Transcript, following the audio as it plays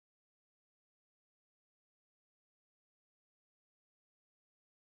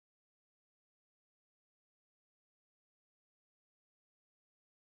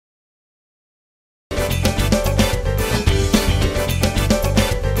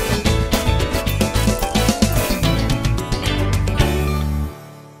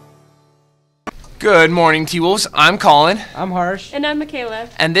Good morning, T-Wolves. I'm Colin. I'm Harsh. And I'm Michaela.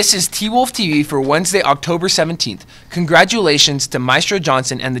 And this is T-Wolf TV for Wednesday, October 17th. Congratulations to Maestro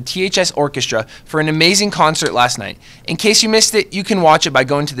Johnson and the THS Orchestra for an amazing concert last night. In case you missed it, you can watch it by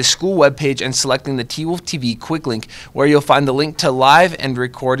going to the school webpage and selecting the T-Wolf TV quick link, where you'll find the link to live and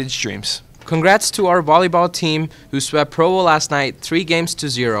recorded streams. Congrats to our volleyball team who swept Provo last night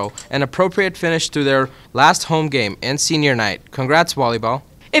 3-0, an appropriate finish to their last home game and senior night. Congrats, volleyball.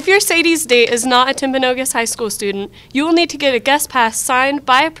 If your Sadie's date is not a Timpanogos High School student, you will need to get a guest pass signed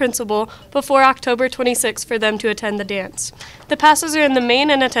by a principal before October 26th for them to attend the dance. The passes are in the main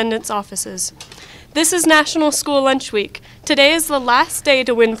and attendance offices. This is National School Lunch Week. Today is the last day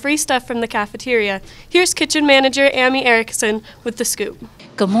to win free stuff from the cafeteria. Here's kitchen manager Amy Erickson with the scoop.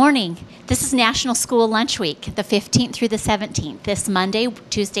 Good morning. This is National School Lunch Week, the 15th through the 17th. This Monday,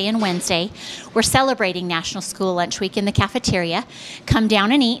 Tuesday, and Wednesday, we're celebrating National School Lunch Week in the cafeteria. Come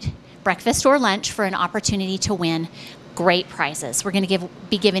down and eat, breakfast or lunch, for an opportunity to win great prizes. We're going to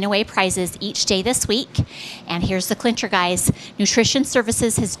be giving away prizes each day this week. And here's the clincher, guys. Nutrition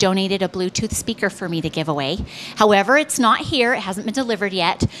Services has donated a Bluetooth speaker for me to give away. However, it's not here. It hasn't been delivered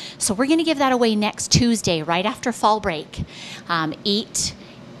yet. So we're going to give that away next Tuesday, right after fall break.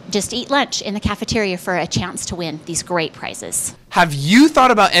 Just eat lunch in the cafeteria for a chance to win these great prizes. Have you thought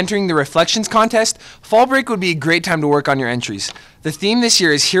about entering the Reflections contest? Fall break would be a great time to work on your entries. The theme this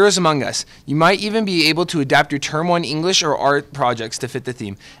year is Heroes Among Us. You might even be able to adapt your Term 1 English or art projects to fit the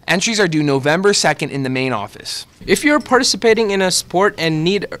theme. Entries are due November 2nd in the main office. If you're participating in a sport and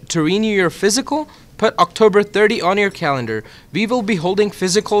need to renew your physical, put October 30 on your calendar. We will be holding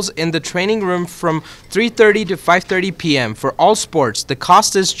physicals in the training room from 3:30 to 5:30 p.m. for all sports. The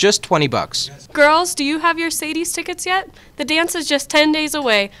cost is just $20. Girls, do you have your Sadie's tickets yet? The dance is just 10 days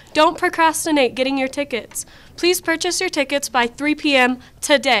away. Don't procrastinate getting your tickets. Please purchase your tickets by 3 p.m.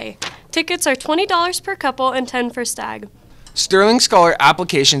 today. Tickets are $20 per couple and $10 for stag. Sterling Scholar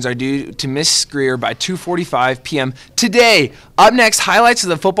applications are due to Miss Greer by 2:45 p.m. today. Up next, highlights of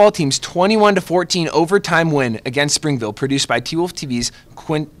the football team's 21-14 overtime win against Springville, produced by T-Wolf TV's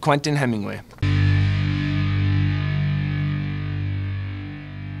Quentin Hemingway.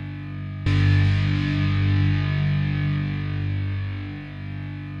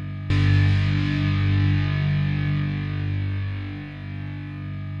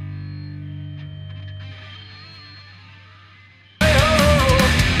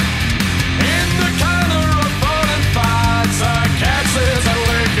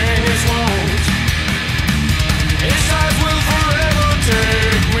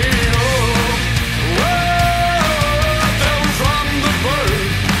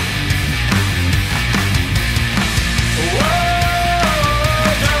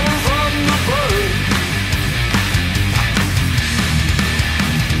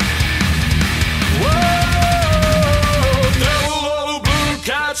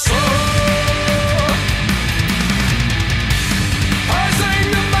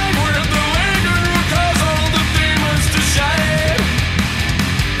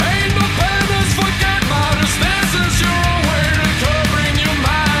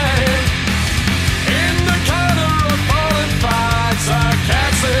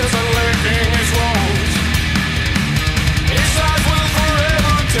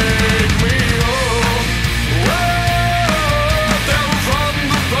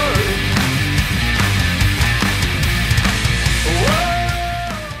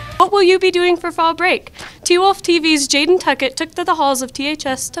 What will you be doing for fall break? T-Wolf TV's Jaden Tuckett took to the halls of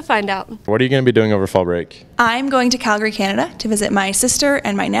THS to find out. What are you going to be doing over fall break? I'm going to Calgary, Canada to visit my sister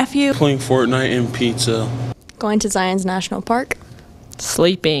and my nephew. Playing Fortnite and pizza. Going to Zion's National Park.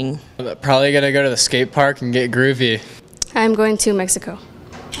 Sleeping. Probably going to go to the skate park and get groovy. I'm going to Mexico.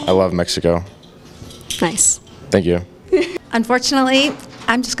 I love Mexico. Nice. Thank you. Unfortunately,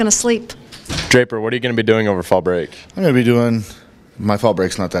 I'm just going to sleep. Draper, what are you going to be doing over fall break? I'm going to be doing, my fall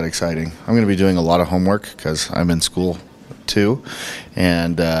break's not that exciting. I'm going to be doing a lot of homework because I'm in school too.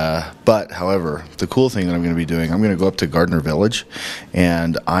 And but however, the cool thing that I'm going to be doing, I'm going to go up to Gardner Village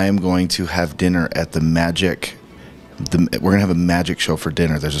and I am going to have dinner at the Magic. We're going to have a magic show for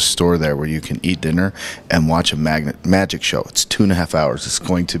dinner. There's a store there where you can eat dinner and watch a magic show. It's 2.5 hours. It's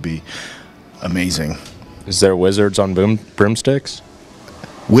going to be amazing. Is there wizards on broomsticks?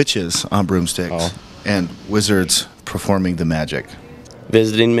 Witches on broomsticks and wizards performing the magic.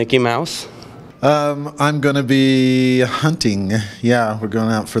 Visiting Mickey Mouse? I'm going to be hunting. Yeah, we're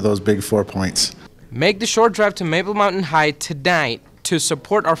going out for those big 4 points. Make the short drive to Maple Mountain High tonight to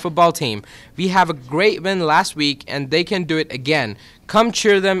support our football team. We have a great win last week, and they can do it again. Come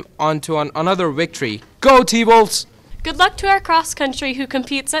cheer them on to another victory. Go T-Wolves! Good luck to our cross country who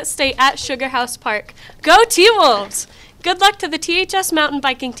competes at state at Sugar House Park. Go T-Wolves! Good luck to the THS mountain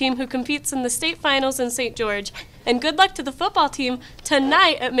biking team who competes in the state finals in St. George. And good luck to the football team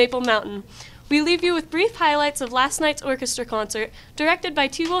tonight at Maple Mountain. We leave you with brief highlights of last night's orchestra concert, directed by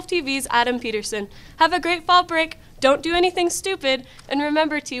T-Wolf TV's Adam Peterson. Have a great fall break, don't do anything stupid, and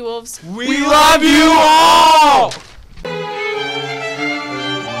remember, T-Wolves, We love you all!